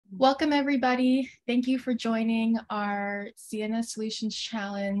Welcome, everybody. Thank you for joining our Ciena Solutions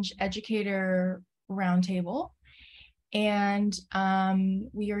Challenge Educator Roundtable. And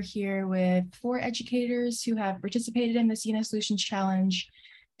we are here with 4 educators who have participated in the Ciena Solutions Challenge.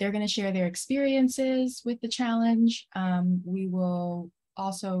 They're going to share their experiences with the challenge. We will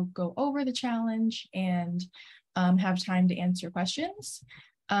also go over the challenge and have time to answer questions.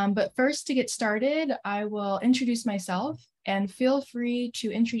 But first, to get started, I will introduce myself, and feel free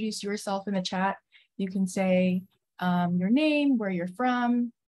to introduce yourself in the chat. You can say your name, where you're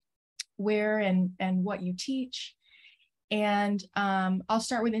from, where and what you teach. And I'll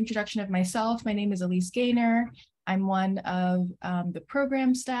start with introduction of myself. My name is Elise Gaynor. I'm one of the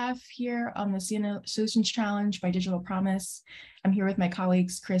program staff here on the Ciena Solutions Challenge by Digital Promise. I'm here with my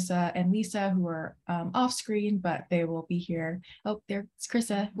colleagues, Krissa and Lisa, who are off screen, but they will be here. Oh, there's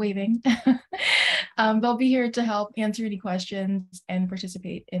Krissa waving. They'll be here to help answer any questions and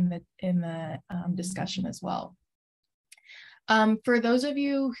participate in the discussion as well. For those of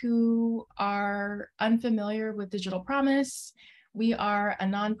you who are unfamiliar with Digital Promise, we are a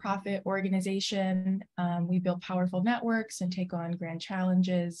nonprofit organization. We build powerful networks and take on grand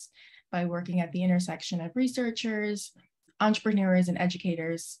challenges by working at the intersection of researchers, entrepreneurs, and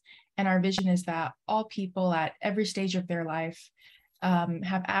educators. And our vision is that all people at every stage of their life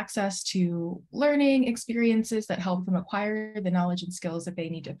have access to learning experiences that help them acquire the knowledge and skills that they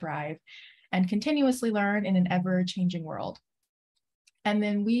need to thrive and continuously learn in an ever-changing world. And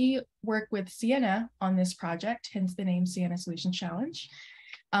then we work with Ciena on this project, hence the name Ciena Solutions Challenge.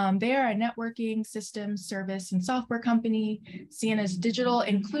 They are a networking, systems, service, and software company. Ciena's digital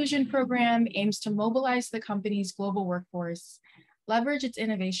inclusion program aims to mobilize the company's global workforce, leverage its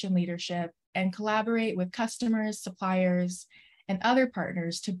innovation leadership, and collaborate with customers, suppliers, and other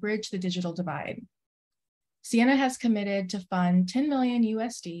partners to bridge the digital divide. Ciena has committed to fund 10 million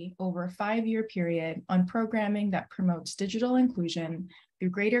USD over a 5-year period on programming that promotes digital inclusion through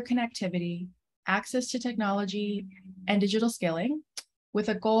greater connectivity, access to technology, and digital skilling, with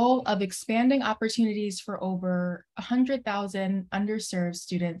a goal of expanding opportunities for over 100,000 underserved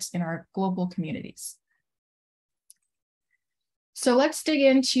students in our global communities. So let's dig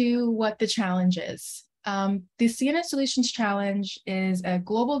into what the challenge is. The Ciena Solutions Challenge is a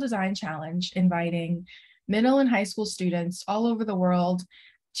global design challenge inviting middle and high school students all over the world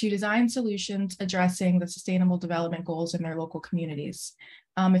to design solutions addressing the Sustainable Development Goals in their local communities.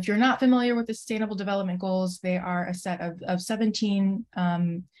 If you're not familiar with the Sustainable Development Goals, they are a set of 17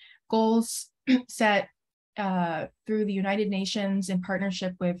 goals set through the United Nations in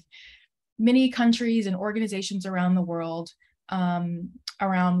partnership with many countries and organizations around the world,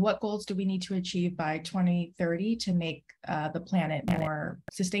 around what goals do we need to achieve by 2030 to make the planet more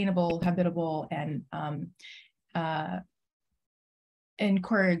sustainable, habitable, and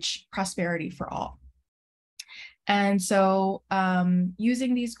encourage prosperity for all. And so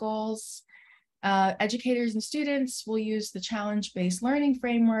using these goals, educators and students will use the challenge-based learning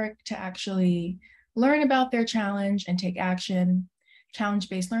framework to actually learn about their challenge and take action.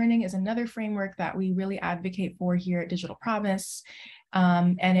 Challenge-based learning is another framework that we really advocate for here at Digital Promise,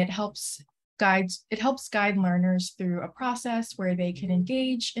 and it helps guide learners through a process where they can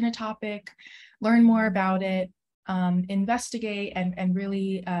engage in a topic, learn more about it, investigate and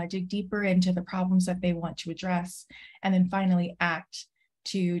really dig deeper into the problems that they want to address, and then finally act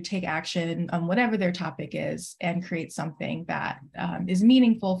to take action on whatever their topic is and create something that is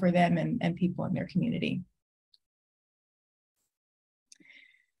meaningful for them and people in their community.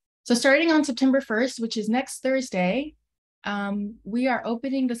 So starting on September 1st, which is next Thursday, we are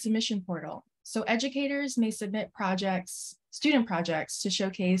opening the submission portal. So educators may submit student projects to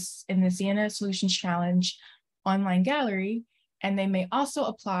showcase in the Ciena Solutions Challenge online gallery, and they may also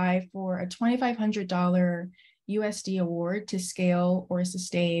apply for a $2,500 USD award to scale or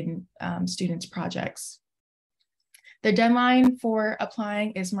sustain students' projects. The deadline for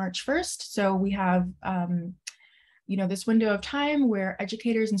applying is March 1st, so we have this window of time where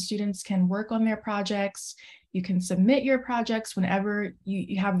educators and students can work on their projects. You can submit your projects whenever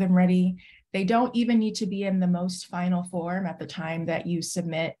you have them ready. They don't even need to be in the most final form at the time that you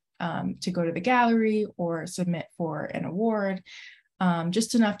submit to go to the gallery or submit for an award,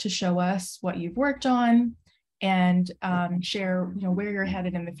 just enough to show us what you've worked on and share where you're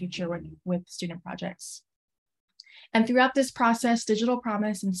headed in the future with student projects. And throughout this process, Digital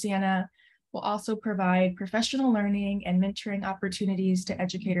Promise and Ciena will also provide professional learning and mentoring opportunities to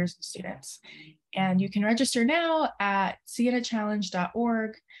educators and students. And you can register now at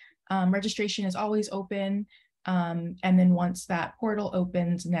cienachallenge.org. Registration is always open. And then once that portal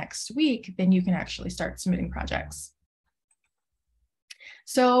opens next week, then you can actually start submitting projects.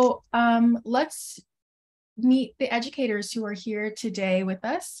 So let's meet the educators who are here today with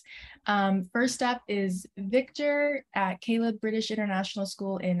us. First up is Victor at Caleb British International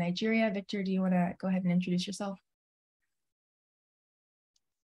School in Nigeria. Victor, do you want to go ahead and introduce yourself?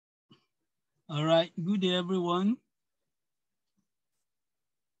 All right, good day, everyone.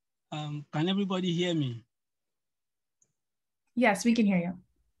 Can everybody hear me? Yes, we can hear you.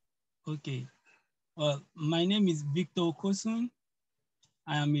 Okay. Well, my name is Victor Okosun.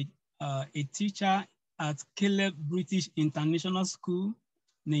 I am a teacher at Caleb British International School,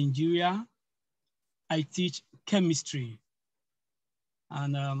 Nigeria. I teach chemistry.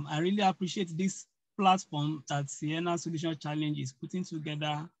 And I really appreciate this platform that Ciena Solutions Challenge is putting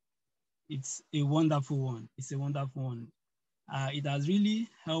together. It's a wonderful one. It's a wonderful one. It has really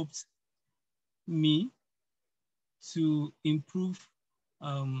helped me to improve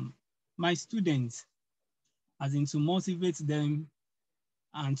my students, as in to motivate them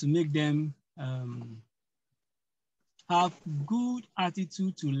and to make them have good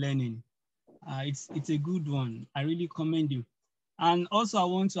attitude to learning. It's a good one. I really commend you. And also I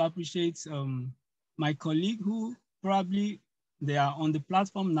want to appreciate my colleague who probably they are on the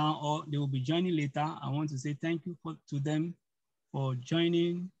platform now or they will be joining later. I want to say thank you to them for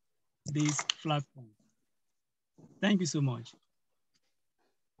joining this platform. Thank you so much.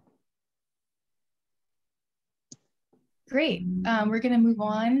 Great. We're going to move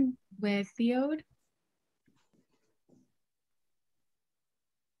on with Theode.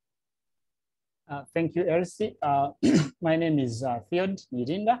 Thank you, Elsie. My name is Theode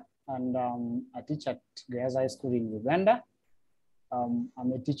Nirinda, and I teach at Gayaza High School in Uganda. I'm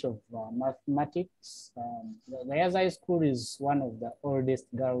a teacher of mathematics. Gayaza High School is one of the oldest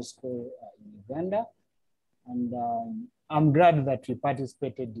girls' schools in Uganda. And I'm glad that we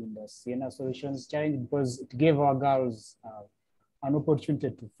participated in the Ciena Solutions Challenge because it gave our girls an opportunity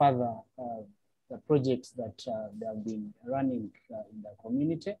to further the projects that they have been running in the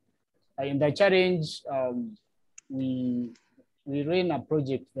community. In the challenge, we ran a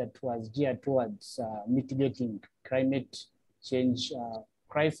project that was geared towards mitigating climate change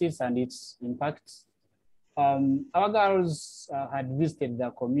crisis and its impacts. Our girls had visited the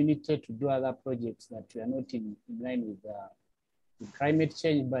community to do other projects that were not in line with climate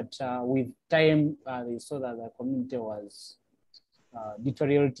change, but with time, they saw that the community was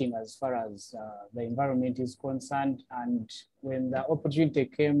deteriorating as far as the environment is concerned. And when the opportunity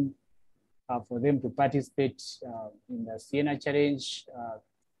came for them to participate in the Ciena Challenge,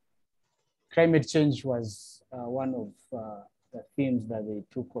 climate change was one of the themes that they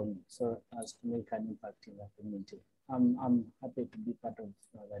took on so as to make an impact in the community. I'm happy to be part of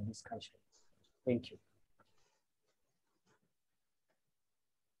the discussion. Thank you.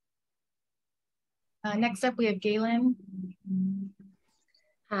 Next up, we have Galen.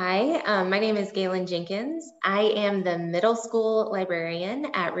 Hi, my name is Galen Jenkins. I am the middle school librarian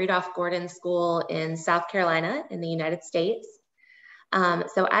at Rudolph Gordon School in South Carolina in the United States.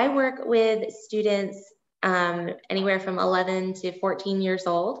 So I work with students anywhere from 11 to 14 years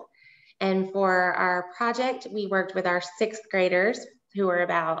old. And for our project, we worked with our sixth graders who were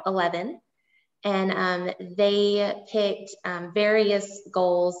about 11. And they picked various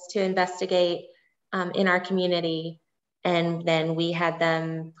goals to investigate in our community. And then we had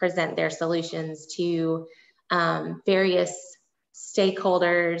them present their solutions to various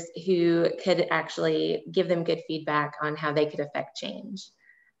stakeholders who could actually give them good feedback on how they could affect change.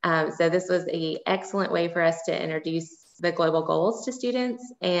 So this was an excellent way for us to introduce the global goals to students.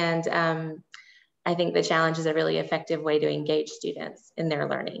 And I think the challenge is a really effective way to engage students in their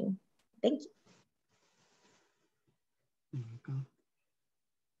learning. Thank you.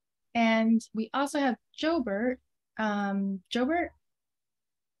 And we also have Jobert. Jobert,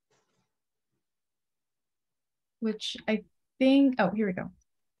 which I think, oh, here we go.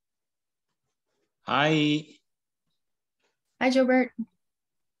 Hi. Hi, Jobert.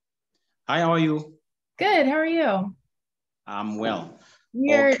 Hi, how are you? Good, how are you? I'm well.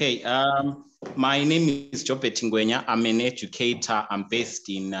 Okay, my name is Jobert Ngwenya. I'm an educator. I'm based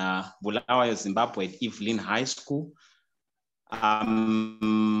in Bulawayo, Zimbabwe at Evelyn High School.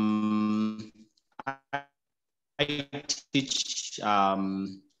 I teach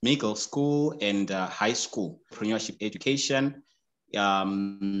middle school and high school entrepreneurship education.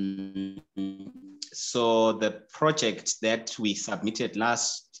 So the project that we submitted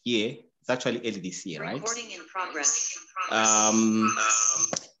last year, it's actually early this year, right? Recording in progress.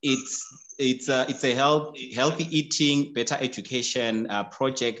 It's a healthy eating, better education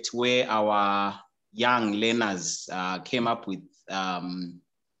project where our young learners came up with a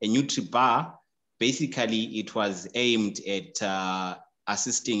Nutri-Bar. Basically, it was aimed at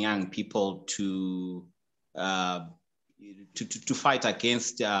assisting young people to fight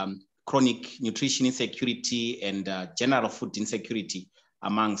against chronic nutrition insecurity and general food insecurity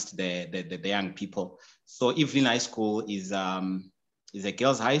amongst the young people. So Evelyn High School is a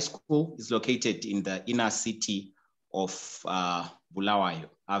girls' high school. It's located in the inner city of Bulawayo.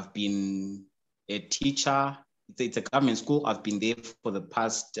 I've been a teacher. It's a government school. I've been there for the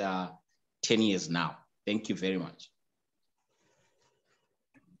past 10 years now. Thank you very much.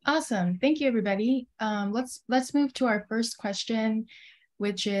 Awesome. Thank you, everybody. Let's move to our first question,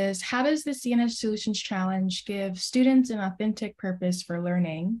 which is, how does the Ciena Solutions Challenge give students an authentic purpose for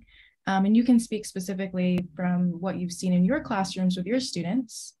learning? And you can speak specifically from what you've seen in your classrooms with your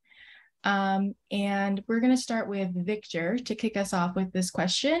students. And we're going to start with Victor to kick us off with this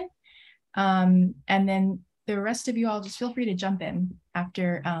question. And then the rest of you all just feel free to jump in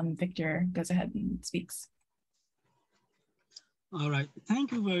after Victor goes ahead and speaks. All right,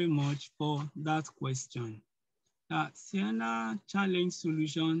 thank you very much for that question. Ciena Challenge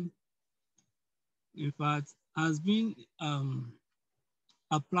Solution, in fact, has been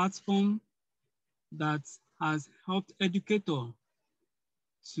a platform that has helped Educator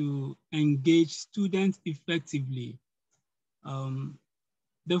to engage students effectively.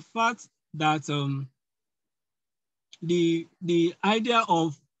 The fact that the idea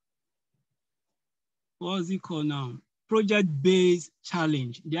of, what is it called now? Project-based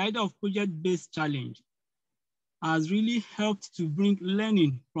challenge. The idea of project-based challenge has really helped to bring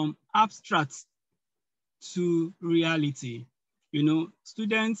learning from abstract to reality. You know,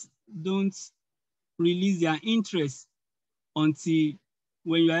 students don't release their interest until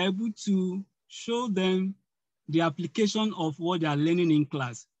when you are able to show them the application of what they are learning in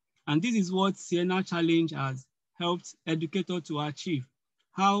class. And this is what Ciena Challenge has helped Educator to achieve,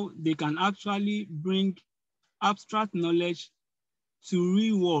 how they can actually bring abstract knowledge to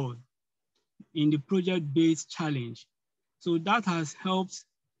real world in the project-based challenge. So that has helped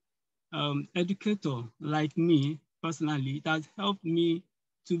Educator like me personally. It has helped me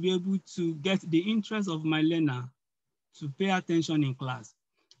to be able to get the interest of my learner to pay attention in class.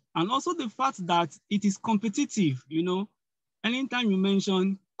 And also the fact that it is competitive. You know, anytime you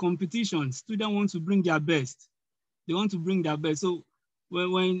mention competition, students want to bring their best. They want to bring their best. So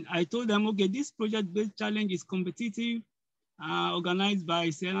when I told them, okay, this project-based challenge is competitive, organized by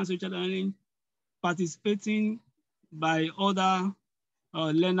Ciena Solutions, participating by other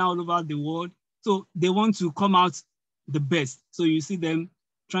learners all over the world. So they want to come out the best. So you see them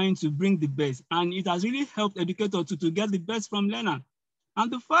trying to bring the best. And it has really helped Educator to get the best from learner. And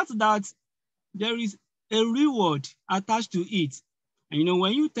the fact that there is a reward attached to it. And you know,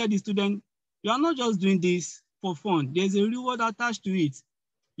 when you tell the student, you are not just doing this for fun, there's a reward attached to it.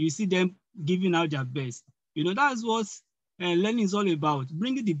 You see them giving out their best. You know, that's what learning is all about,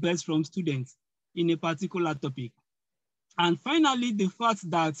 bringing the best from students in a particular topic. And finally, the fact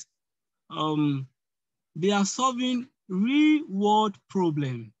that they are solving real world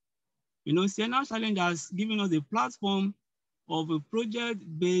problem. You know, Ciena Challenge has given us a platform of a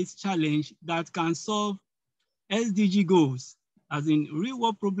project-based challenge that can solve SDG goals, as in real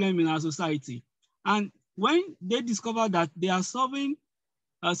world problem in our society. And when they discover that they are solving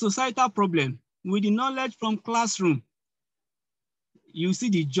a societal problem with the knowledge from classroom, you see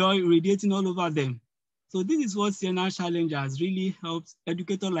the joy radiating all over them. So this is what Ciena Challenge has really helped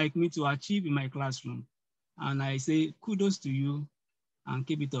Educator like me to achieve in my classroom. And I say kudos to you and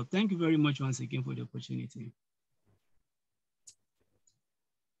keep it up. Thank you very much once again for the opportunity.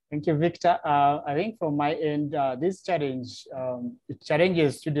 Thank you, Victor. I think from my end, this challenge, it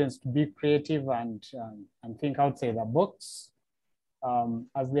challenges students to be creative and think outside the box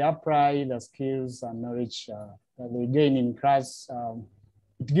as they apply the skills and knowledge that they gain in class.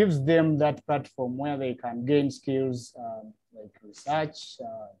 It gives them that platform where they can gain skills like research,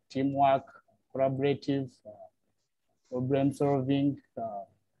 teamwork, collaborative, problem solving,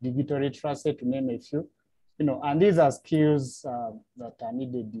 digital literacy, to name a few. You know, and these are skills that are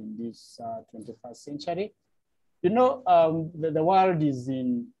needed in this 21st century. You know, the world is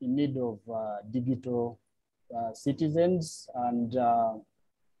in need of digital citizens, and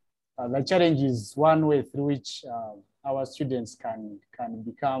the challenge is one way through which our students can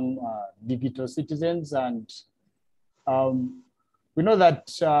become digital citizens. And we know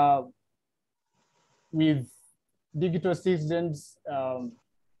that with digital citizens,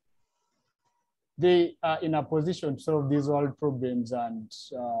 they are in a position to solve these world problems, and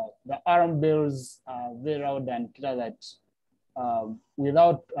the alarm bells are very loud and clear that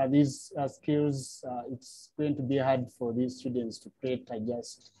without these skills, it's going to be hard for these students to create a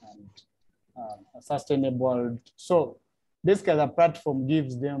just and a sustainable world. So basically the platform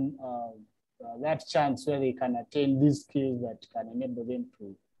gives them that chance where they can attain these skills that can enable them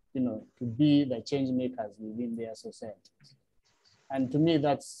to, to be the change makers within their societies. And to me,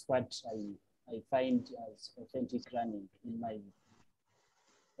 that's what I find as authentic learning in my view.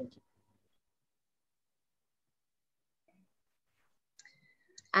 Thank you.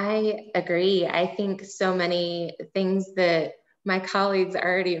 I agree. I think so many things that my colleagues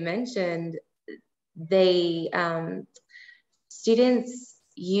already mentioned, students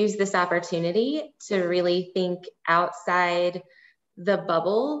use this opportunity to really think outside the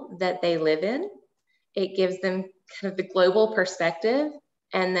bubble that they live in. It gives them kind of the global perspective.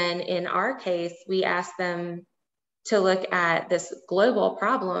 And then in our case, we ask them to look at this global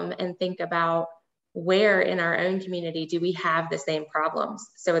problem and think about where in our own community do we have the same problems.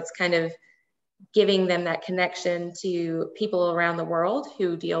 So it's kind of giving them that connection to people around the world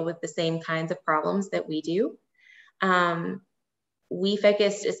who deal with the same kinds of problems that we do. We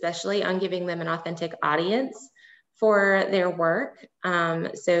focused especially on giving them an authentic audience for their work.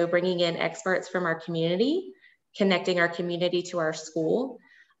 So bringing in experts from our community, connecting our community to our school,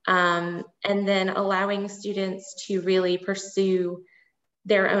 and then allowing students to really pursue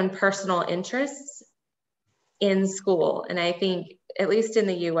their own personal interests in school. And I think, at least in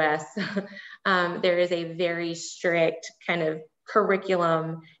the US, there is a very strict kind of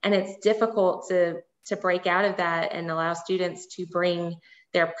curriculum, and it's difficult to break out of that and allow students to bring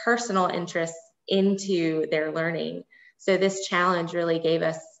their personal interests into their learning. So this challenge really gave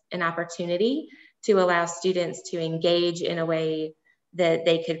us an opportunity to allow students to engage in a way that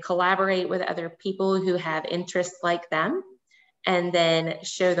they could collaborate with other people who have interests like them, and then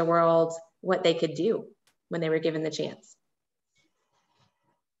show the world what they could do when they were given the chance.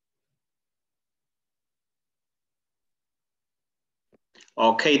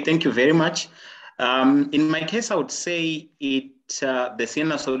 Okay, thank you very much. In my case, I would say the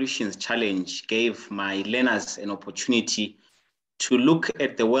Ciena Solutions Challenge gave my learners an opportunity to look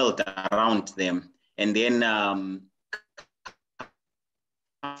at the world around them, and then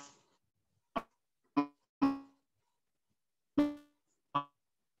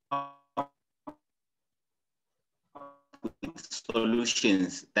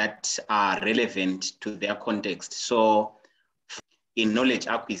solutions that are relevant to their context. So in knowledge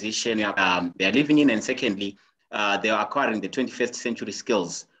acquisition they are living in, and secondly, they are acquiring the 21st century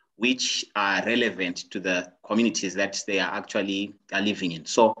skills which are relevant to the communities that they are actually living in.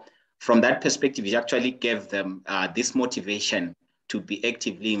 So from that perspective, it actually gave them this motivation to be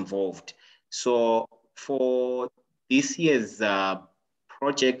actively involved. So for this year's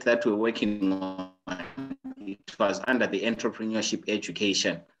project that we're working on, it was under the entrepreneurship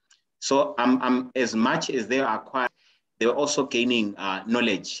education. So as much as they acquire, they were also gaining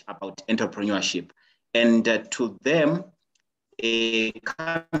knowledge about entrepreneurship. And to them,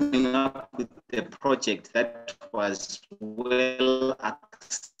 coming up with a project that was well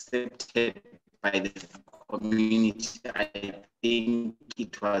accepted by the community, I think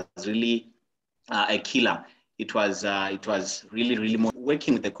it was really a killer. It was really, really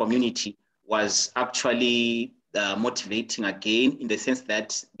working with the community was actually motivating again, in the sense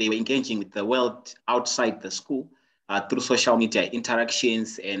that they were engaging with the world outside the school through social media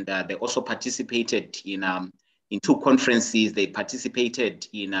interactions, and they also participated in 2 conferences. They participated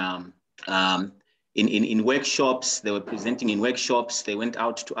in workshops. They were presenting in workshops. They went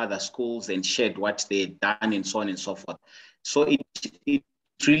out to other schools and shared what they had done, and so on and so forth. So it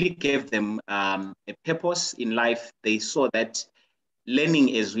really gave them a purpose in life. They saw that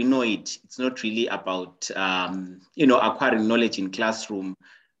learning as we know it, it's not really about acquiring knowledge in classroom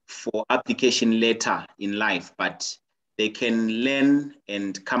for application later in life, but they can learn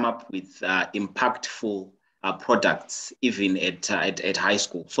and come up with impactful products even at high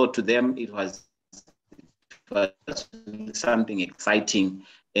school. So to them, it was something exciting,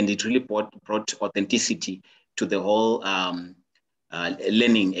 and it really brought authenticity to the whole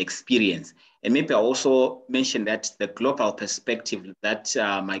learning experience. And maybe I also mention that the global perspective that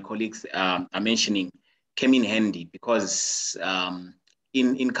my colleagues are mentioning came in handy, because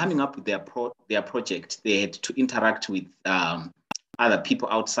in coming up with their project, they had to interact with other people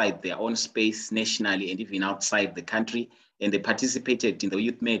outside their own space, nationally and even outside the country. And they participated in the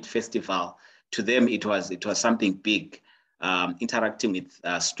Youth Made Festival. To them, it was something big. Interacting with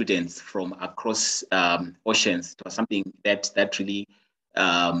students from across oceans. It was something that really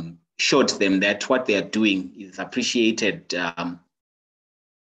showed them that what they are doing is appreciated.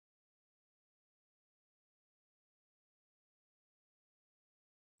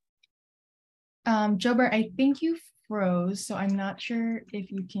 Jobert, I think you froze, so I'm not sure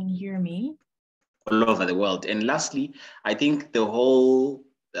if you can hear me. all over the world. And lastly, I think the whole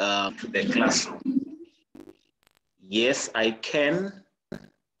to the classroom. Yes, I can.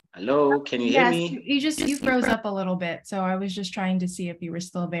 Hello, can you hear me? You froze up a little bit, so I was just trying to see if you were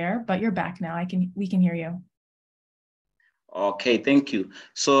still there, but you're back now. We can hear you. Okay, thank you.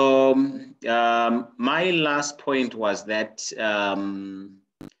 So my last point was that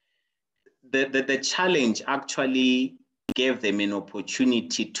the challenge actually gave them an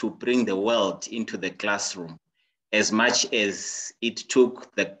opportunity to bring the world into the classroom, as much as it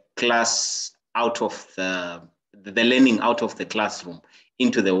took the class out of the learning out of the classroom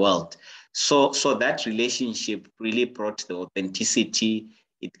into the world. So that relationship really brought the authenticity.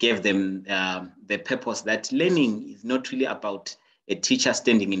 It gave them the purpose that learning is not really about a teacher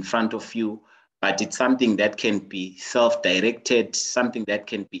standing in front of you, but it's something that can be self-directed, something that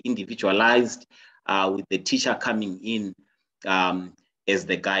can be individualized with the teacher coming in as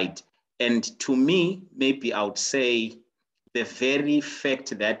the guide. And to me, maybe I would say the very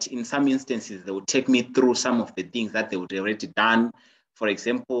fact that in some instances, they would take me through some of the things that they would already done. For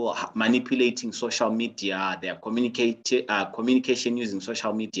example, manipulating social media, their communication using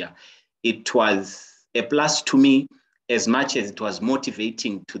social media. It was a plus to me as much as it was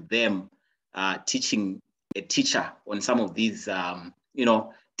motivating to them, teaching a teacher on some of these,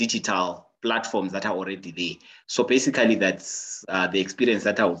 digital platforms that are already there. So basically, that's the experience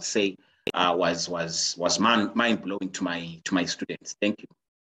that I would say was mind blowing to my students. Thank you.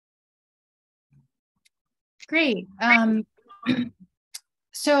 Great.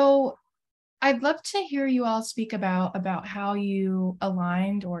 So I'd love to hear you all speak about how you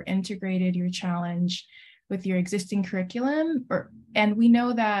aligned or integrated your challenge with your existing curriculum. And we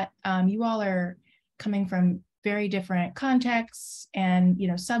know that you all are coming from very different contexts and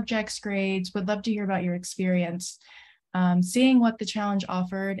subjects, grades. Would love to hear about your experience seeing what the challenge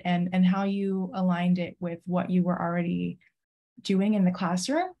offered and how you aligned it with what you were already doing in the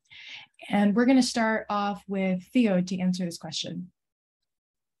classroom. And we're going to start off with Theo to answer this question.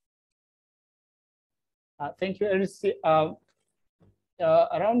 Thank you, Elsie.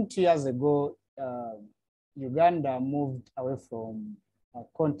 Around 2 years ago, Uganda moved away from a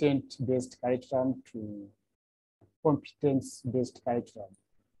content-based curriculum to competence-based curriculum.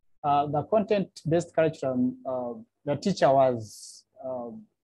 The content-based curriculum, the teacher was,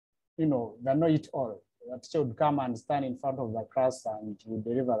 the know-it-all. The teacher would come and stand in front of the class and would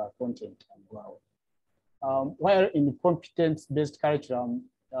deliver the content and go out. While in the competence-based curriculum,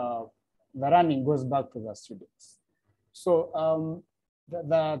 the learning goes back to the students. So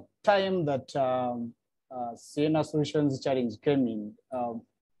the time that Ciena Solutions challenge came in,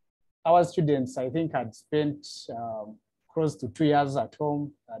 our students, I think, had spent close to 2 years at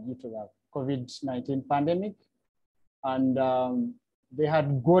home due to the COVID-19 pandemic. And they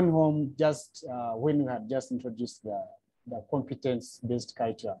had gone home just when we had just introduced the competence-based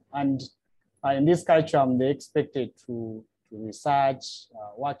curriculum. And in this curriculum, they expected to research,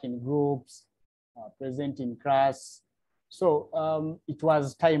 work in groups, present in class. So it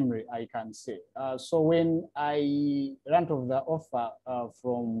was timely, I can say. So when I learned of the offer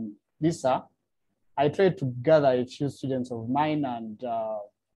from LISA, I tried to gather a few students of mine and,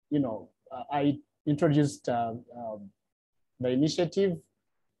 I introduced the initiative,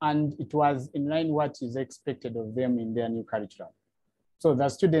 and it was in line what is expected of them in their new curriculum. So the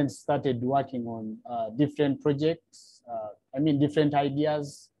students started working on different projects, different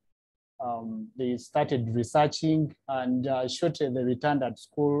ideas. They started researching, and shortly they returned at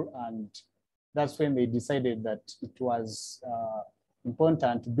school, and that's when they decided that it was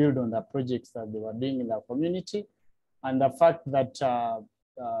important to build on the projects that they were doing in the community. And the fact that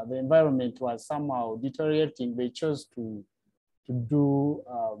the environment was somehow deteriorating, they chose to do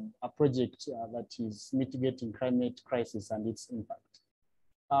a project that is mitigating climate crisis and its impact.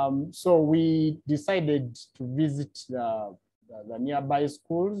 So we decided to visit the nearby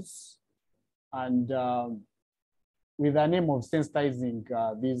schools and with the name of sensitizing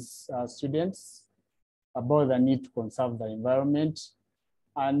these students about the need to conserve the environment.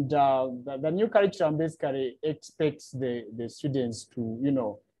 And the new curriculum basically expects the students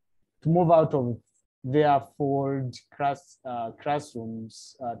to move out of their fold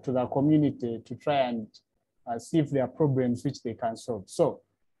classrooms to the community to try and see if there are problems which they can solve. So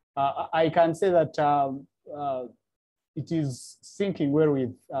I can say that it is syncing well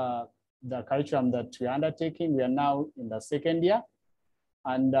with the curriculum that we are undertaking. We are now in the second year.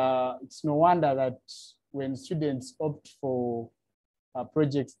 And it's no wonder that when students opt for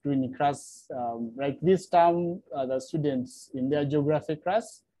projects during class, like this term, the students in their geography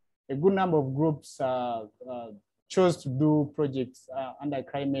class, a good number of groups chose to do projects under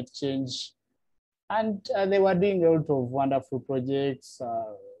climate change. And they were doing a lot of wonderful projects,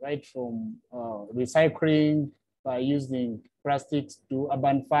 right from recycling, by using plastics to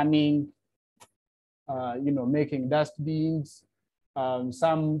urban farming, making dustbins.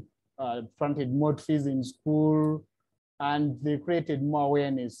 Some planted more trees in school, and they created more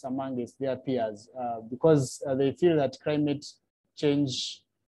awareness amongst their peers because they feel that climate change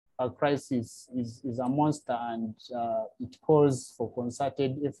crisis is a monster, and it calls for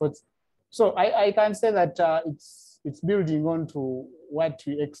concerted efforts. So I can say that it's building on to what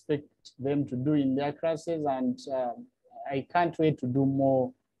we expect them to do in their classes, and I can't wait to do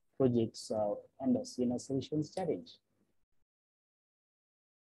more projects under Ciena Solutions Challenge.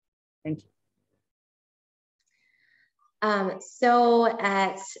 Thank you. So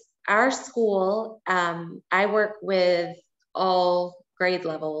at our school, I work with all grade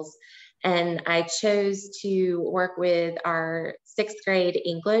levels, and I chose to work with our 6th grade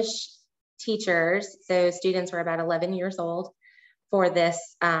English teachers. So students were about 11 years old for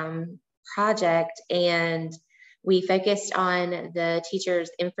this project, and we focused on the teacher's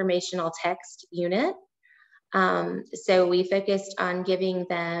informational text unit. So we focused on giving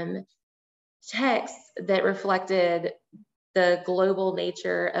them texts that reflected the global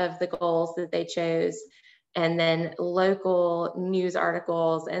nature of the goals that they chose, and then local news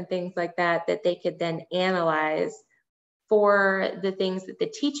articles and things like that that they could then analyze for the things that the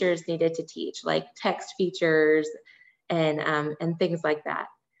teachers needed to teach, like text features and things like that.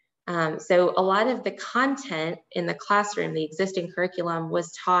 So a lot of the content in the classroom, the existing curriculum,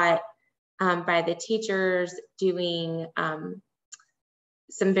 was taught by the teachers doing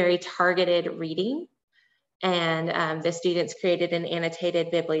some very targeted reading, and the students created an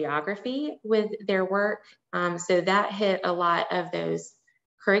annotated bibliography with their work. So that hit a lot of those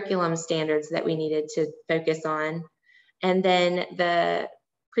curriculum standards that we needed to focus on. And then the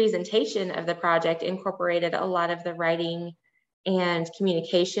presentation of the project incorporated a lot of the writing and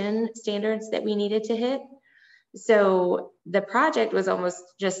communication standards that we needed to hit. So the project was almost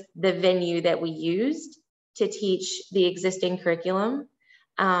just the venue that we used to teach the existing curriculum.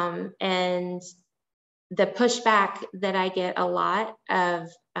 And the pushback that I get a lot of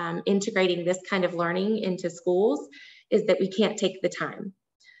integrating this kind of learning into schools is that we can't take the time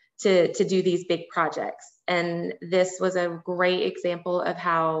to do these big projects. And this was a great example of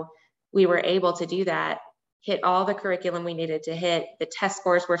how we were able to do that, hit all the curriculum we needed to hit, the test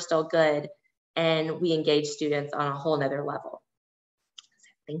scores were still good, and we engaged students on a whole nother level.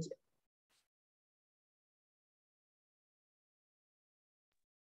 Thank you.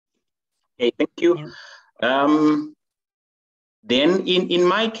 Okay, thank you. Then in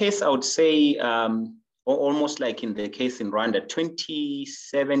my case, I would say almost like in the case in Rwanda,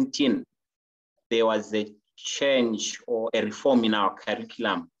 2017, there was a change or a reform in our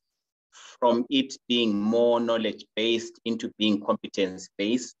curriculum from it being more knowledge-based into being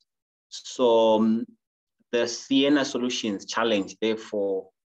competence-based. So the Ciena Solutions Challenge, therefore,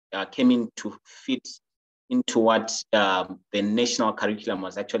 came in to fit into what the national curriculum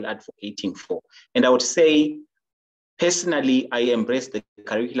was actually advocating for. And I would say, personally, I embraced the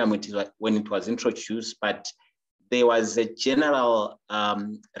curriculum when it was introduced, but there was a general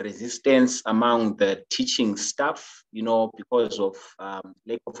resistance among the teaching staff, because of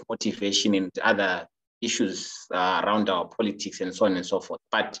lack of motivation and other issues around our politics and so on and so forth.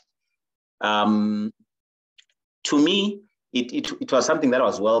 But to me, it was something that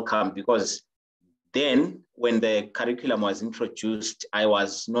was welcome, because then when the curriculum was introduced, I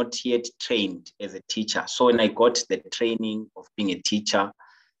was not yet trained as a teacher. So when I got the training of being a teacher,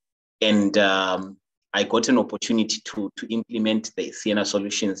 and I got an opportunity to implement the Ciena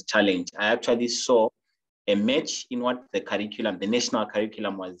Solutions Challenge, I actually saw a match in what the national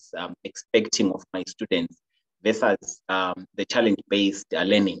curriculum was expecting of my students versus the challenge-based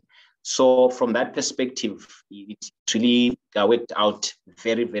learning. So from that perspective, it really worked out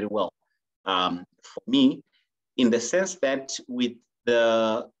very, very well for me, in the sense that with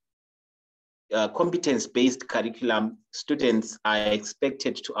the competence-based curriculum, students are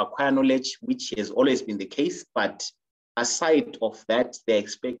expected to acquire knowledge, which has always been the case. But aside of that, they're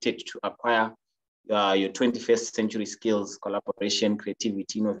expected to acquire your 21st century skills, collaboration,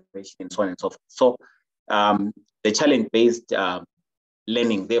 creativity, innovation, and so on and so forth. So the challenge-based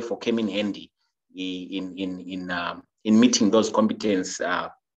learning therefore came in handy in meeting those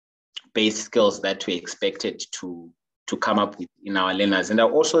competence-based skills that we expected to come up with in our learners. And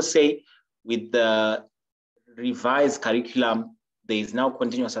I'll also say, with the revised curriculum, there is now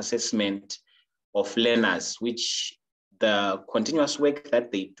continuous assessment of learners, which the continuous work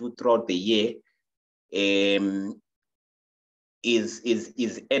that they do throughout the year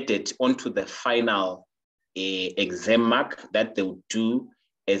is added onto the final exam mark that they will do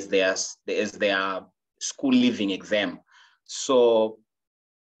as their school leaving exam. So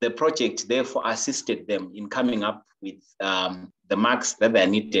the project therefore assisted them in coming up with the marks that are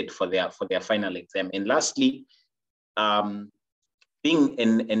needed for their final exam. And lastly, being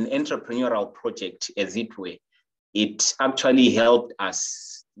an entrepreneurial project, as it were, it actually helped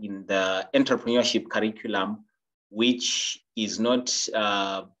us in the entrepreneurship curriculum, which is not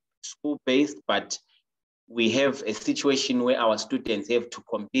school-based, but we have a situation where our students have to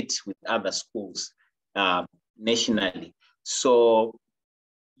compete with other schools nationally. So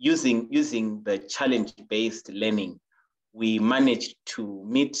using the challenge-based learning, we managed to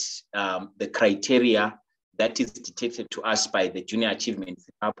meet the criteria that is dictated to us by the Junior Achievement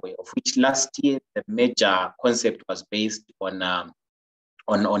Zimbabwe, of which last year the major concept was based on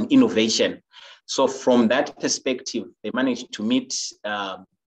innovation. So from that perspective, they managed to meet the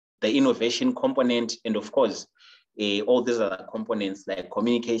innovation component, and of course, all these other components like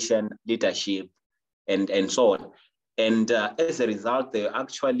communication, leadership, and so on. And as a result, they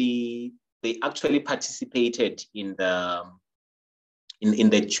actually participated in the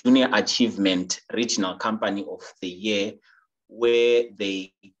Junior Achievement Regional Company of the Year, where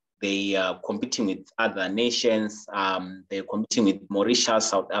they are competing with other nations. They're competing with Mauritius,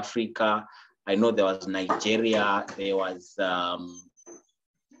 South Africa. I know there was Nigeria. There was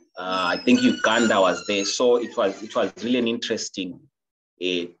I think Uganda was there. So it was really an interesting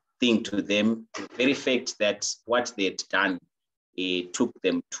thing to them. The very fact that what they had done took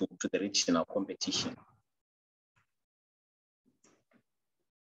them to the regional competition.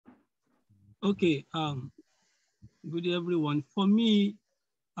 Okay, good day, everyone. For me,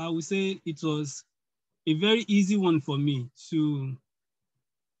 I would say it was a very easy one for me to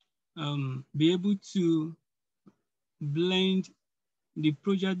be able to blend the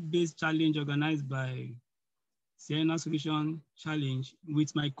project-based challenge organized by Ciena Solutions Challenge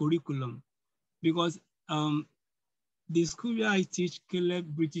with my curriculum, because the school where I teach, Caleb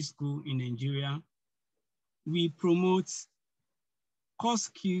British School in Nigeria, we promote core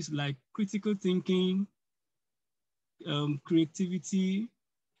skills like critical thinking, creativity,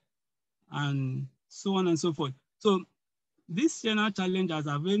 and so on and so forth. So this Ciena challenge has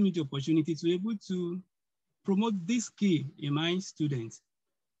availed me the opportunity to be able to promote this skill in my students.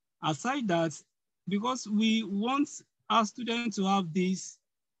 Aside that, because we want our students to have these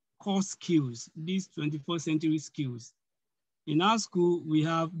core skills, these 21st century skills. In our school, we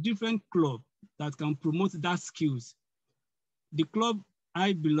have different clubs that can promote that skills. The club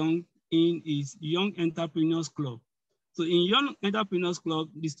I belong in is Young Entrepreneurs Club. So in Young Entrepreneurs Club,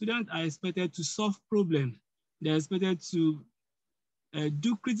 the students are expected to solve problems. They're expected to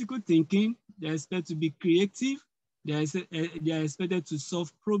do critical thinking. They're expected to be creative. They are expected to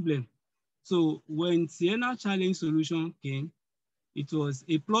solve problems. So when Ciena Challenge Solution came, it was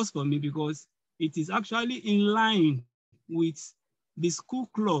a plus for me because it is actually in line with the school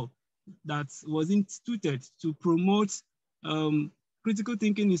club that was instituted to promote critical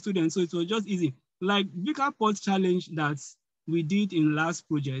thinking in students. So it was just easy. Like Vicar Port Challenge that we did in last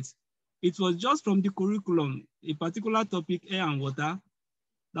project, it was just from the curriculum, a particular topic, air and water.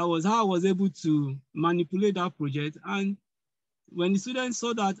 That was how I was able to manipulate that project. And when the students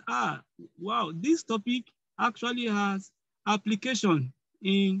saw that, wow, this topic actually has application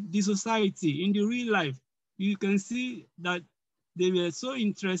in the society, in the real life, you can see that they were so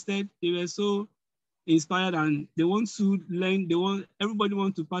interested, they were so inspired, and they want to learn, everybody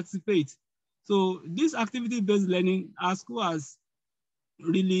wants to participate. So this activity-based learning, our school has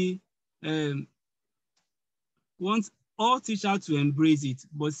really wants all teachers to embrace it,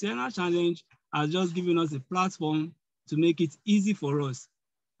 but Ciena Challenge has just given us a platform to make it easy for us.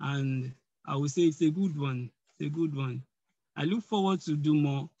 And I would say it's a good one. It's a good one. I look forward to do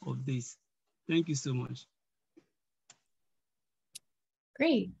more of this. Thank you so much.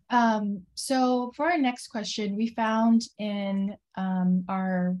 Great. So for our next question, we found in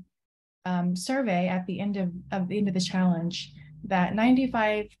our survey at the end of the challenge that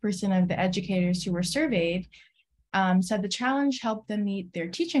 95% of the educators who were surveyed said the challenge helped them meet their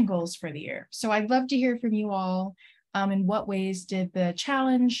teaching goals for the year. So I'd love to hear from you all. In what ways did the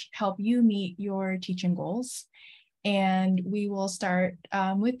challenge help you meet your teaching goals? And we will start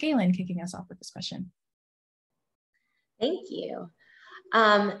with Galen kicking us off with this question. Thank you.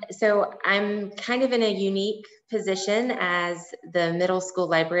 So I'm kind of in a unique position as the middle school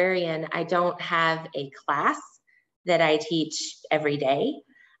librarian. I don't have a class that I teach every day.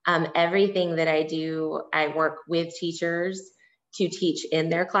 Everything that I do, I work with teachers to teach in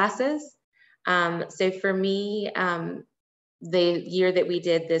their classes. So for me, the year that we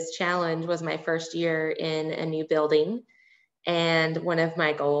did this challenge was my first year in a new building. And one of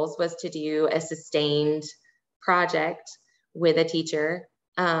my goals was to do a sustained project with a teacher.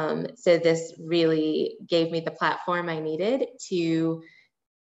 So this really gave me the platform I needed to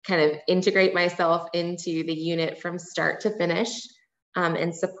kind of integrate myself into the unit from start to finish,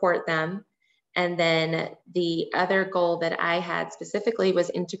 and support them. And then the other goal that I had specifically was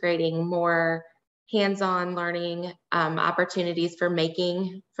integrating more hands-on learning opportunities for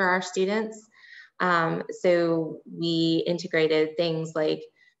making for our students. So we integrated things like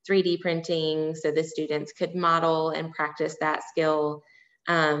 3D printing so the students could model and practice that skill,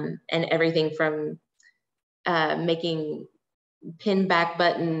 and everything from making pin back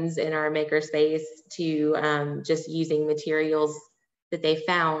buttons in our makerspace to just using materials that they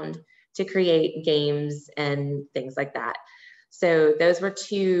found to create games and things like that. So those were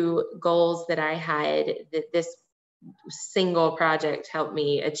two goals that I had that this single project helped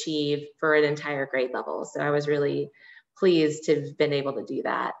me achieve for an entire grade level. So I was really pleased to have been able to do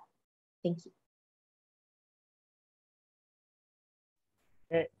that. Thank you.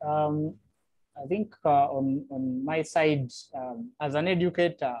 Okay, I think on my side, as an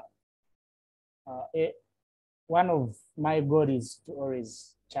educator, one of my goals is to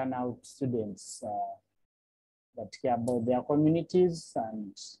always churn out students that care about their communities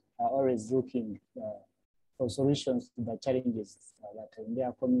and are always looking for solutions to the challenges that are in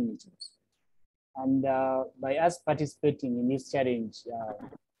their communities. And by us participating in this challenge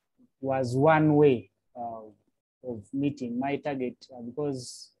was one way of meeting my target,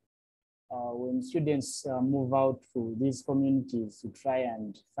 because when students move out to these communities to try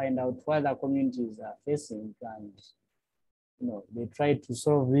and find out what the communities are facing, and they try to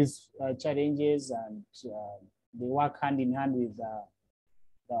solve these challenges, and they work hand in hand with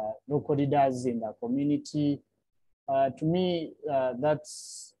the local leaders in the community. To me,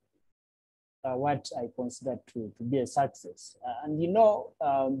 that's what I consider to be a success. And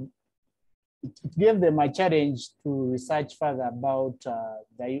it gave them a challenge to research further about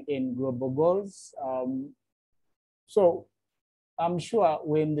the UN global goals. So I'm sure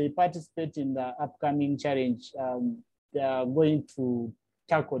when they participate in the upcoming challenge, they are going to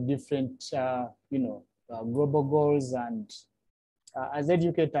tackle different, global goals. And as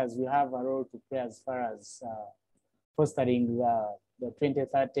educators, we have a role to play as far as fostering the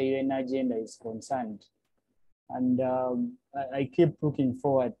 2030 UN agenda is concerned. And I keep looking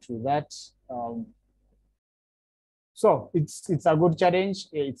forward to that. So it's a good challenge.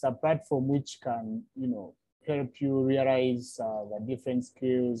 It's a platform which can, help you realize the different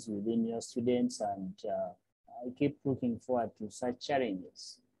skills within your students. And I keep looking forward to such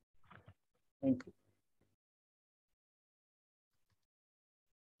challenges. Thank you.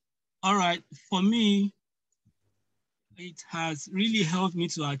 All right, for me, it has really helped me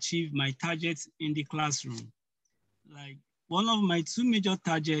to achieve my targets in the classroom. Like, one of my two major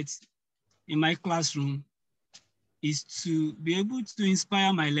targets in my classroom is to be able to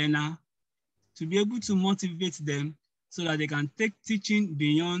inspire my learner, to be able to motivate them so that they can take teaching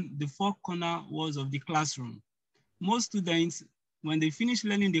beyond the four corner walls of the classroom. Most students, when they finish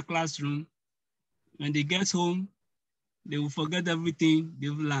learning the classroom, when they get home, they will forget everything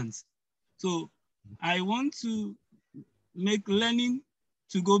they've learned. So I want to make learning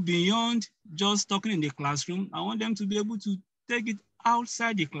to go beyond just talking in the classroom. I want them to be able to take it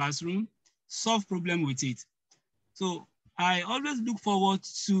outside the classroom, solve problems with it. So I always look forward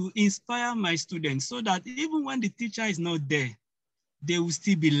to inspire my students so that even when the teacher is not there, they will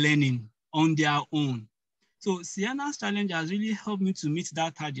still be learning on their own. So Ciena's challenge has really helped me to meet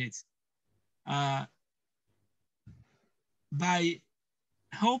that target. By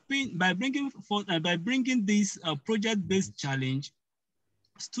bringing this project-based challenge,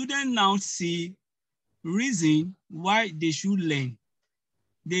 students now see reason why they should learn.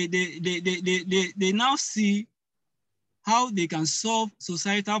 They now see how they can solve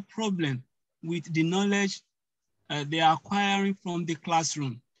societal problems with the knowledge they are acquiring from the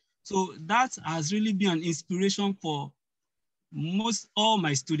classroom. So that has really been an inspiration for all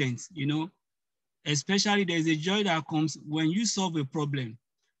my students, especially there's a joy that comes when you solve a problem.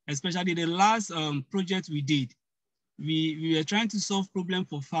 Especially the last project we did, we were trying to solve problems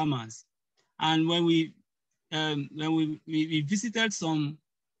for farmers. And when we visited some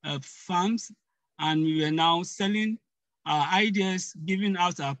farms, and we were now selling our ideas, giving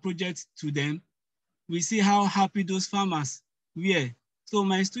out our projects to them, we see how happy those farmers were. So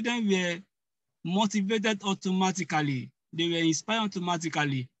my students were motivated automatically. They were inspired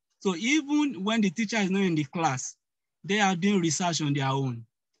automatically. So even when the teacher is not in the class, they are doing research on their own.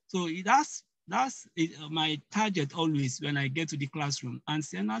 So that's that's it, my target always when I get to the classroom. And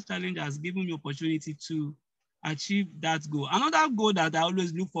Ciena Challenge has given me opportunity to achieve that goal. Another goal that I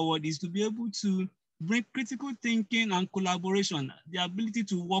always look forward is to be able to bring critical thinking and collaboration, the ability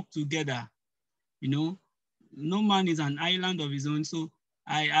to work together. You know, no man is an island of his own. So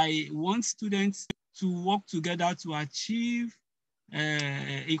I want students to work together to achieve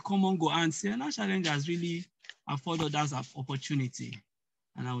a common goal. And Ciena Challenge has really afforded us an opportunity.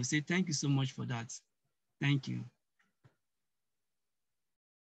 And I will say thank you so much for that. Thank you.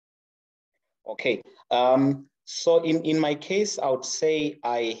 Okay. So in my case, I would say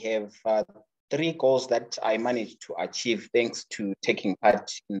I have 3 goals that I managed to achieve thanks to taking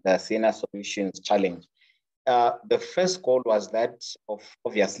part in the Ciena Solutions Challenge. The first goal was that of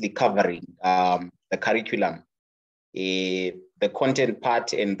obviously covering the curriculum, the content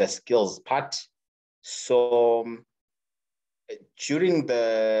part and the skills part. So during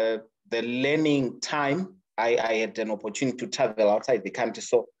the learning time, I had an opportunity to travel outside the country.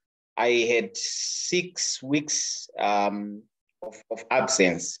 So I had 6 weeks of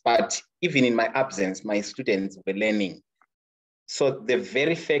absence, but even in my absence, my students were learning. So the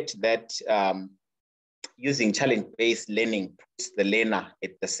very fact that using challenge-based learning puts the learner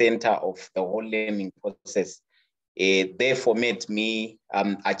at the center of the whole learning process, therefore made me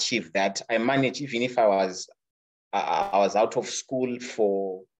achieve that. I managed, even if I was out of school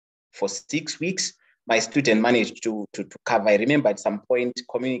for 6 weeks, my student managed to cover. I remember at some point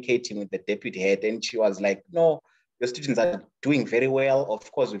communicating with the deputy head, and she was like, no, your students are doing very well.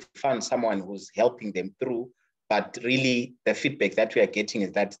 Of course, we found someone who's helping them through, but really the feedback that we are getting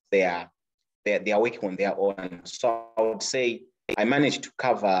is that they are working on their own. So I would say I managed to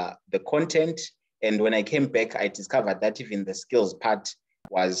cover the content, and when I came back, I discovered that even the skills part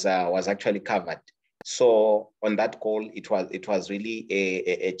was actually covered. So on that goal, it was really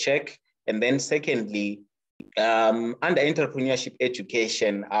a check. And then secondly, under entrepreneurship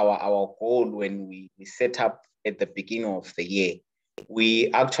education, our goal when we set up at the beginning of the year,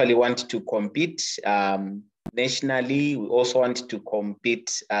 we actually want to compete nationally. We also want to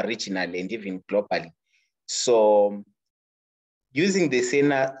compete regionally and even globally. So using the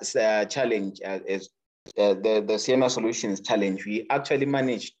Ciena challenge as the Ciena Solutions challenge, we actually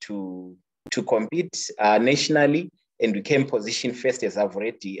managed to compete nationally, and we came position first, as I've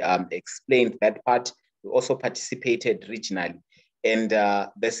already explained that part. We also participated regionally. And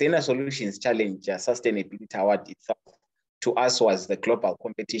the Ciena Solutions Challenge Sustainability Award itself, to us, was the global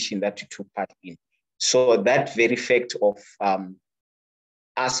competition that we took part in. So that very fact of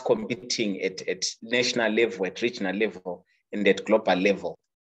us competing at national level, at regional level, and at global level,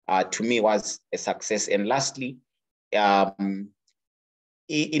 to me was a success. And lastly,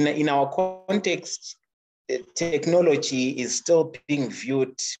 in our context, technology is still being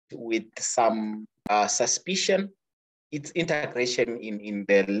viewed with some suspicion. Its integration in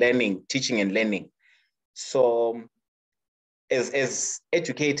the learning, teaching and learning. So as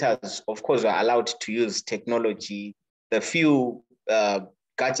educators, of course, we're allowed to use technology. The few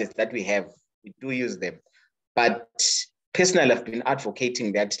gadgets that we have, we do use them. But personally, I've been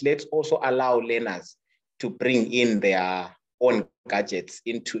advocating that let's also allow learners to bring in their own gadgets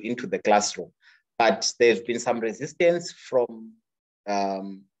into the classroom. But there's been some resistance from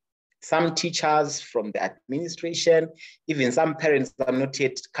some teachers, from the administration, even some parents are not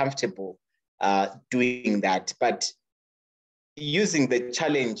yet comfortable doing that. But using the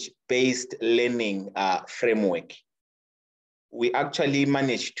challenge-based learning framework, we actually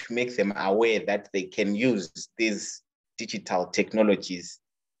managed to make them aware that they can use these digital technologies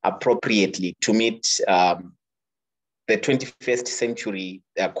appropriately to meet the 21st century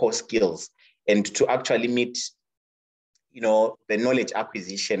core skills, and to actually meet, the knowledge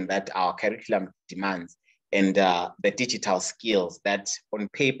acquisition that our curriculum demands, and the digital skills that on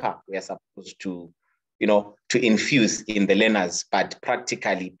paper we are supposed to, to infuse in the learners, but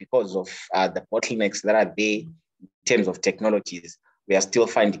practically, because of the bottlenecks that are there in terms of technologies, we are still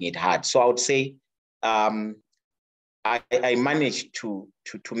finding it hard. So I would say I managed to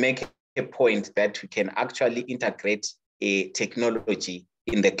make a point that we can actually integrate a technology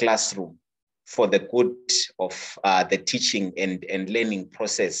in the classroom for the good of the teaching and learning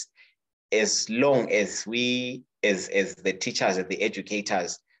process, as long as we, as the teachers and the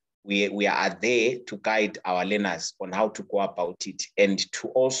educators, we are there to guide our learners on how to go about it, and to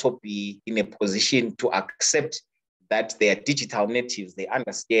also be in a position to accept that they are digital natives. They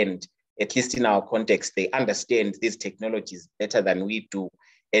understand, at least in our context, they understand these technologies better than we do.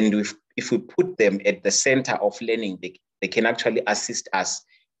 And if we put them at the center of learning, they can actually assist us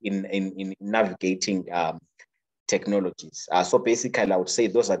in navigating technologies. So basically, I would say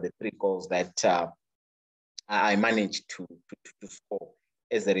those are the three goals that I managed to score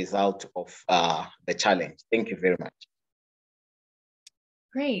as a result of the challenge. Thank you very much.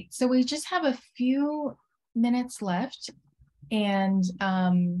 Great. So we just have a few minutes left. And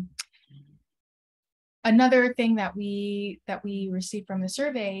another thing that we received from the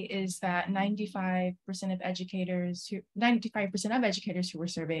survey is that 95% of educators who were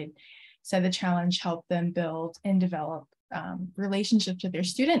surveyed said the challenge helped them build and develop relationships with their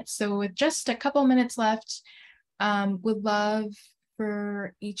students. So with just a couple minutes left, would love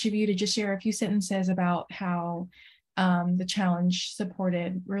for each of you to just share a few sentences about how the challenge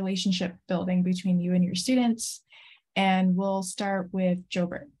supported relationship building between you and your students. And we'll start with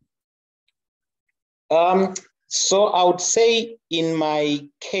Jobert. So I would say in my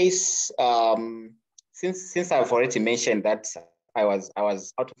case, since I've already mentioned that I was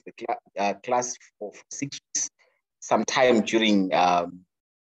out of the class for 6 weeks, sometime during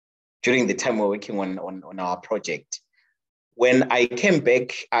the time we're working on our project. When I came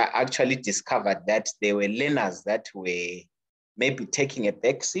back, I actually discovered that there were learners that were maybe taking a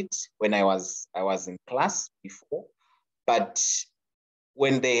back seat when I was in class before, but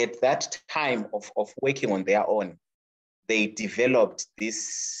when they had that time of working on their own, they developed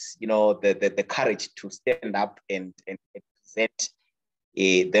this, the courage to stand up and present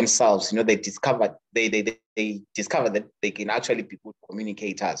themselves. They discovered that they can actually be good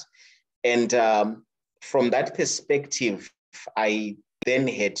communicators, and from that perspective, I then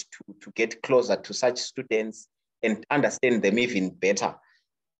had to get closer to such students and understand them even better,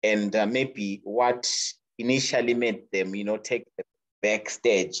 and maybe what initially made them, take the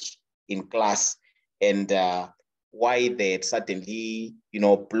backstage in class, and why they had suddenly,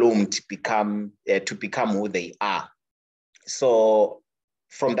 bloomed to become who they are. So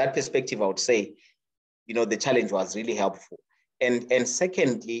from that perspective, I would say, the challenge was really helpful. And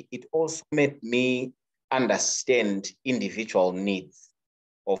secondly, it also made me understand individual needs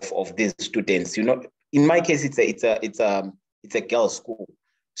of these students. In my case, it's a girls' school.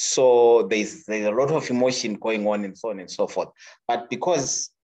 So there's a lot of emotion going on and so on and so forth. But because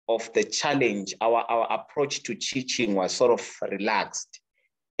of the challenge, our approach to teaching was sort of relaxed.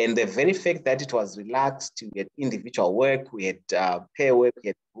 And the very fact that it was relaxed, we had individual work, we had pair work, we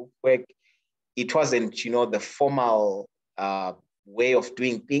had group work. It wasn't, the formal way of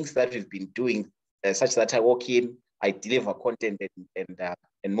doing things that we've been doing, such that I walk in, I deliver content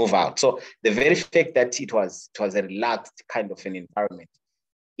and move out. So the very fact that it was a relaxed kind of an environment,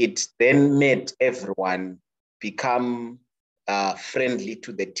 it then made everyone become friendly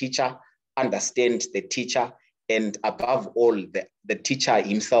to the teacher, understand the teacher, and above all, the teacher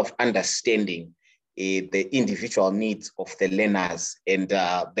himself understanding the individual needs of the learners, and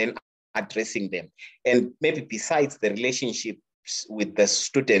then addressing them. And maybe besides the relationships with the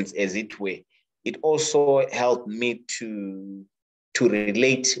students, as it were, it also helped me to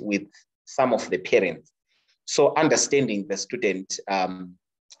relate with some of the parents. So understanding the student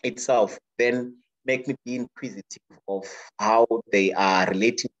itself then make me be inquisitive of how they are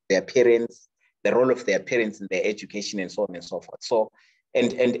relating to their parents, the role of their parents in their education, and so on and so forth. So,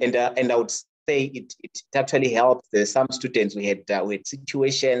 and I would say it actually helped. There's some students we had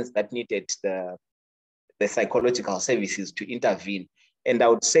situations that needed the psychological services to intervene, and I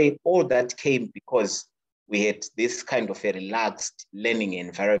would say all that came because we had this kind of a relaxed learning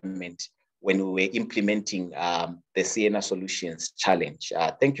environment when we were implementing the Ciena Solutions challenge.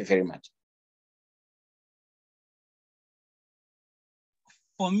 Thank you very much.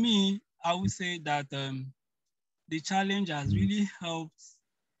 For me, I would say that the challenge has really helped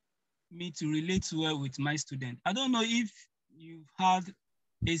me to relate well with my student. I don't know if you've had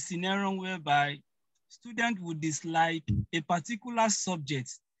a scenario whereby student would dislike a particular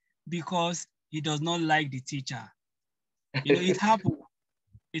subject because he does not like the teacher. It happens.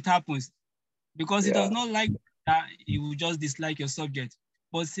 It happens because he does not like that. He will just dislike your subject.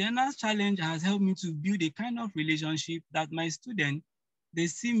 But Ciena's challenge has helped me to build a kind of relationship that my student, they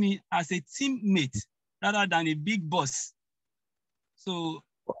see me as a teammate rather than a big boss. So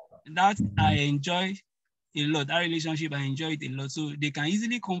that I enjoy a lot. That relationship, I enjoy it a lot. So they can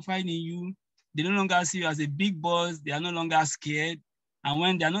easily confide in you. They no longer see you as a big boss. They are no longer scared. And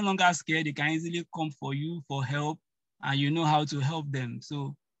when they are no longer scared, they can easily come for you for help, and you know how to help them.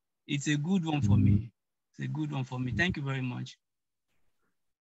 So it's a good one for me. It's a good one for me. Thank you very much.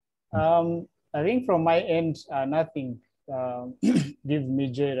 I think from my end, nothing gives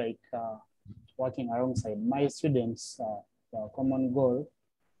me joy like working alongside my students, a common goal.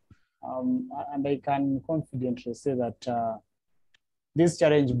 And I can confidently say that this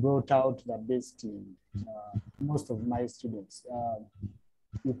challenge brought out the best in most of my students.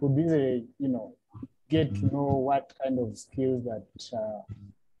 You could easily, get to know what kind of skills that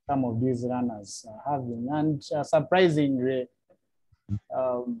some of these learners are having. And surprisingly,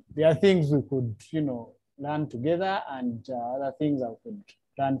 there are things we could, learn together, and other things I could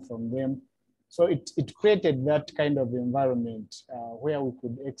learn from them. So it created that kind of environment where we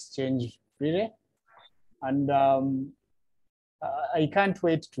could exchange freely. And I can't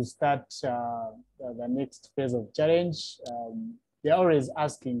wait to start the next phase of challenge. They're always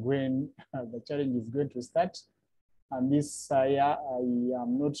asking when the challenge is going to start. And this year, I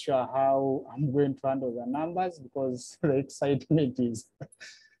am not sure how I'm going to handle the numbers because the excitement is.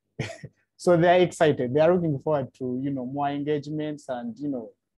 So they're excited. They're looking forward to, more engagements, and,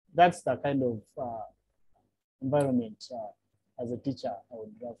 that's the kind of environment as a teacher I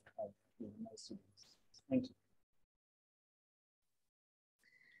would love to have with my students. Thank you.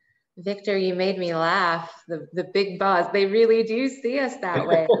 Victor, you made me laugh. The big boss, they really do see us that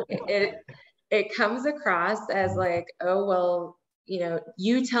way. It comes across as like, oh, well,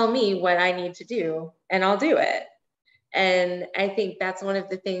 you tell me what I need to do and I'll do it. And I think that's one of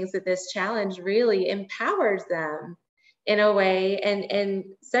the things that this challenge really empowers them in a way. And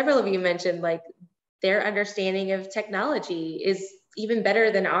several of you mentioned like their understanding of technology is even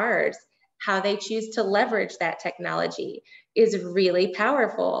better than ours. How they choose to leverage that technology is really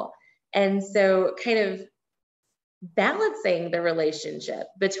powerful. And so kind of balancing the relationship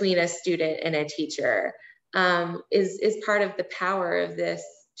between a student and a teacher is part of the power of this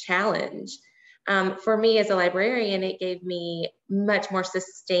challenge. For me as a librarian, it gave me much more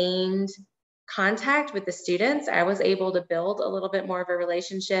sustained contact with the students. I was able to build a little bit more of a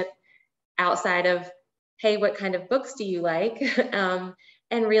relationship outside of, hey, what kind of books do you like?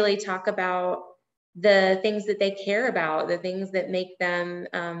 And really talk about the things that they care about, the things that make them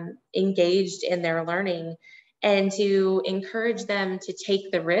engaged in their learning, and to encourage them to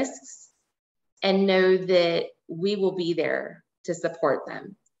take the risks and know that we will be there to support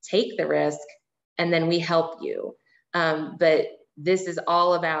them. Take the risk, and then we help you. But this is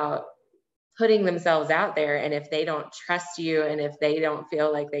all about putting themselves out there. And if they don't trust you, and if they don't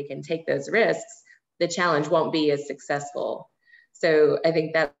feel like they can take those risks, the challenge won't be as successful. So I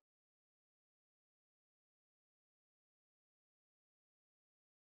think that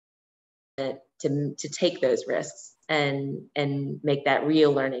to take those risks and make that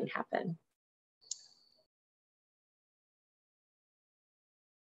real learning happen.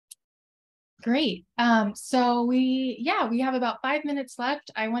 Great. So we have about 5 minutes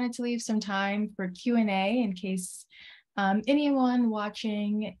left. I wanted to leave some time for Q&A in case anyone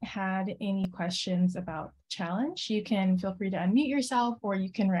watching had any questions about the challenge. You can feel free to unmute yourself, or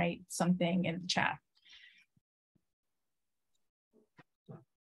you can write something in the chat.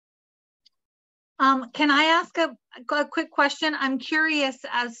 Can I ask a quick question? I'm curious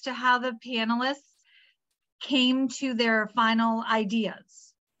as to how the panelists came to their final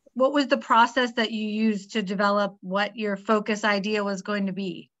ideas. What was the process that you used to develop what your focus idea was going to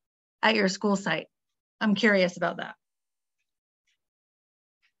be at your school site? I'm curious about that.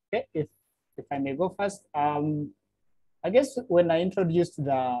 Okay, if I may go first, I guess when I introduced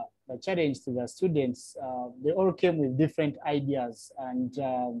the challenge to the students, they all came with different ideas.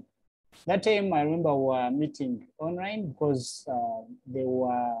 And that time I remember we were meeting online because they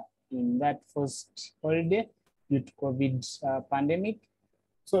were in that first holiday due to COVID pandemic.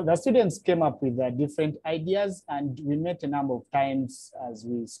 So the students came up with different ideas, and we met a number of times as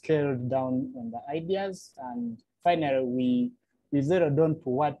we scaled down on the ideas. And finally, we zeroed on to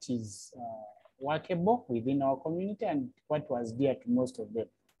what is workable within our community and what was dear to most of them.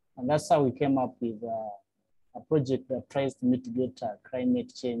 And that's how we came up with a project that tries to mitigate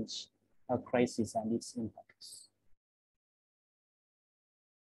climate change crisis and its impacts.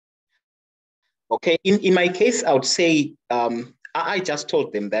 Okay, in my case, I would say, I just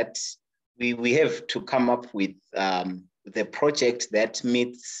told them that we have to come up with the project that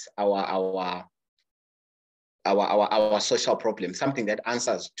meets our social problem, something that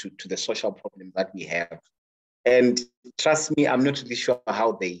answers to the social problem that we have. And trust me, I'm not really sure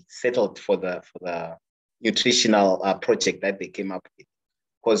how they settled for the nutritional project that they came up with.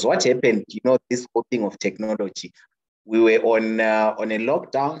 Because what happened, this whole thing of technology, we were on a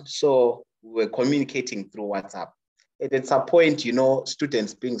lockdown, so we were communicating through WhatsApp. And at some point,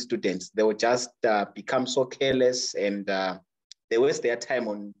 students being students, they would just become so careless, and they waste their time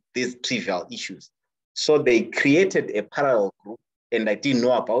on these trivial issues. So they created a parallel group, and I didn't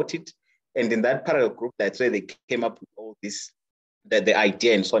know about it. And in that parallel group, that's where they came up with all this, the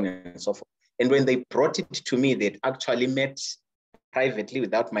idea and so on and so forth. And when they brought it to me, they'd actually met privately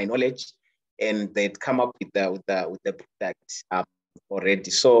without my knowledge. and they'd come up with the product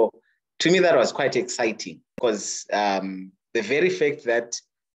already. So to me, that was quite exciting, because the very fact that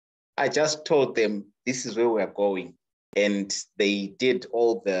I just told them this is where we're going, and they did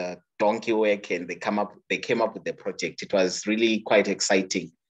all the donkey work, and they came up with the project. It was really quite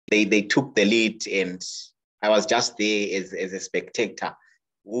exciting. They took the lead, and I was just there as a spectator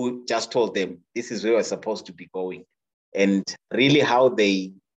who just told them this is where we're supposed to be going. And really how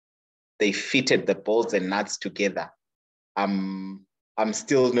they fitted the bolts and nuts together, I'm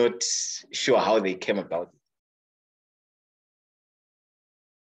still not sure how they came about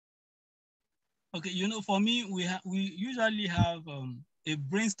it. Okay, for me, we usually have a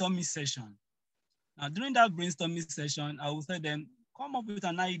brainstorming session. Now, during that brainstorming session, I will tell them, come up with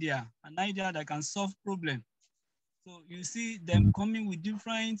an idea that can solve problem. So you see them coming with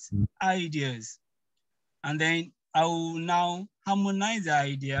different ideas, and then I will now harmonize the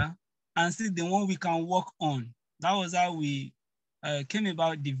idea and see the one we can work on. That was how we came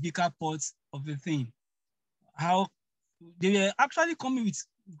about the Vika part of the thing. How they were actually coming with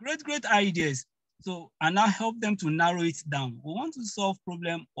great ideas. So I now help them to narrow it down. We want to solve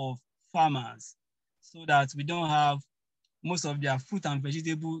problem of farmers so that we don't have most of their fruit and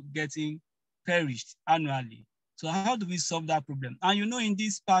vegetable getting perished annually. So how do we solve that problem? And in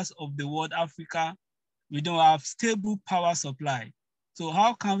this part of the world, Africa, we don't have stable power supply. So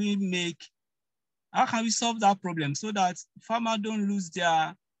how can we solve that problem so that farmers don't lose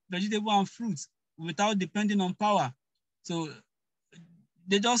their vegetable and fruits without depending on power? So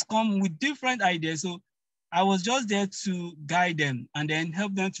they just come with different ideas. So I was just there to guide them and then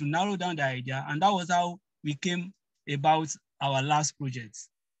help them to narrow down the idea. And that was how we came about our last project.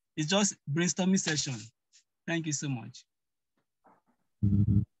 It's just brainstorming session. Thank you so much.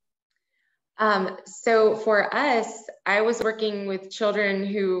 So for us, I was working with children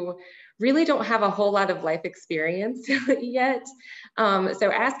who really don't have a whole lot of life experience yet.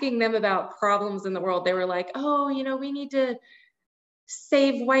 So asking them about problems in the world, they were like, oh, we need to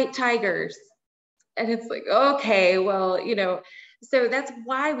save white tigers. And it's like, okay, well, so that's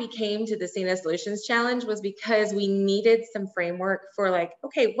why we came to the Ciena Solutions Challenge, was because we needed some framework for like,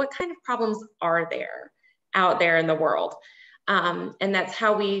 okay, what kind of problems are there out there in the world? And that's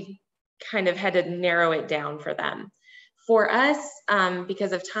how we kind of had to narrow it down for them. For us,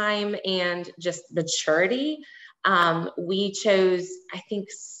 because of time and just maturity, we chose, I think,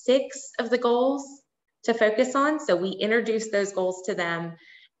 6 of the goals to focus on. So we introduced those goals to them,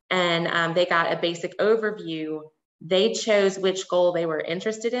 and they got a basic overview. They chose which goal they were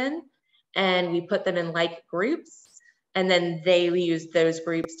interested in, and we put them in like groups, and then they used those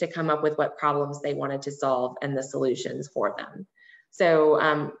groups to come up with what problems they wanted to solve and the solutions for them. So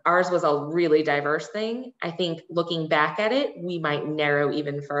ours was a really diverse thing. I think looking back at it, we might narrow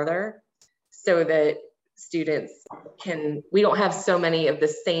even further so that students we don't have so many of the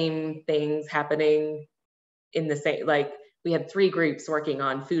same things happening in the same, like we had 3 groups working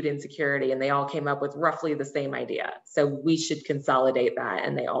on food insecurity and they all came up with roughly the same idea. So we should consolidate that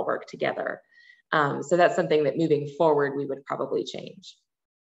and they all work together. So that's something that moving forward, we would probably change.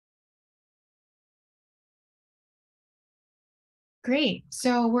 Great.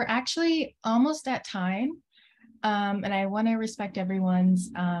 So we're actually almost at time. And I want to respect everyone's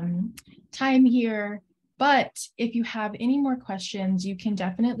time here. But if you have any more questions, you can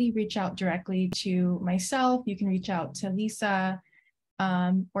definitely reach out directly to myself. You can reach out to Lisa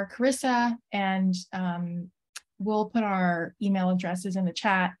or Carissa, and we'll put our email addresses in the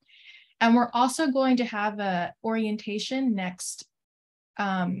chat. And we're also going to have an orientation next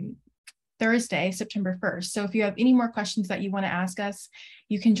Thursday, September 1st. So if you have any more questions that you want to ask us,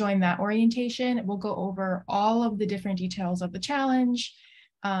 you can join that orientation. We'll go over all of the different details of the challenge,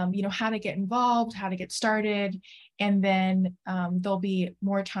 how to get involved, how to get started, and then there'll be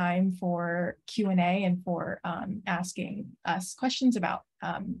more time for Q&A and for asking us questions about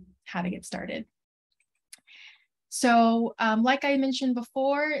how to get started. So like I mentioned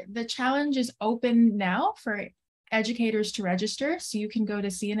before, the challenge is open now for educators to register. So you can go to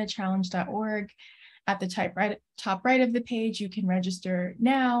cienachallenge.org. At the top right of the page, you can register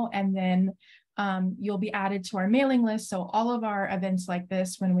now, and then you'll be added to our mailing list. So all of our events like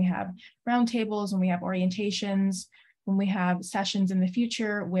this, when we have roundtables, when we have orientations, when we have sessions in the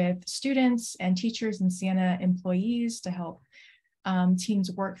future with students and teachers and Ciena employees to help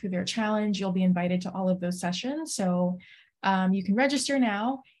teams work through their challenge, you'll be invited to all of those sessions. So you can register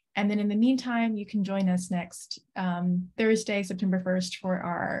now. And then in the meantime, you can join us next Thursday, September 1st for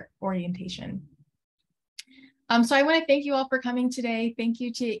our orientation. So I want to thank you all for coming today. Thank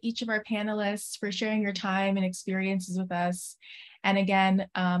you to each of our panelists for sharing your time and experiences with us. And again,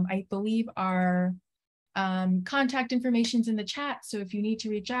 I believe our contact information is in the chat. So if you need to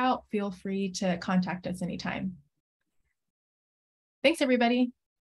reach out, feel free to contact us anytime. Thanks, everybody.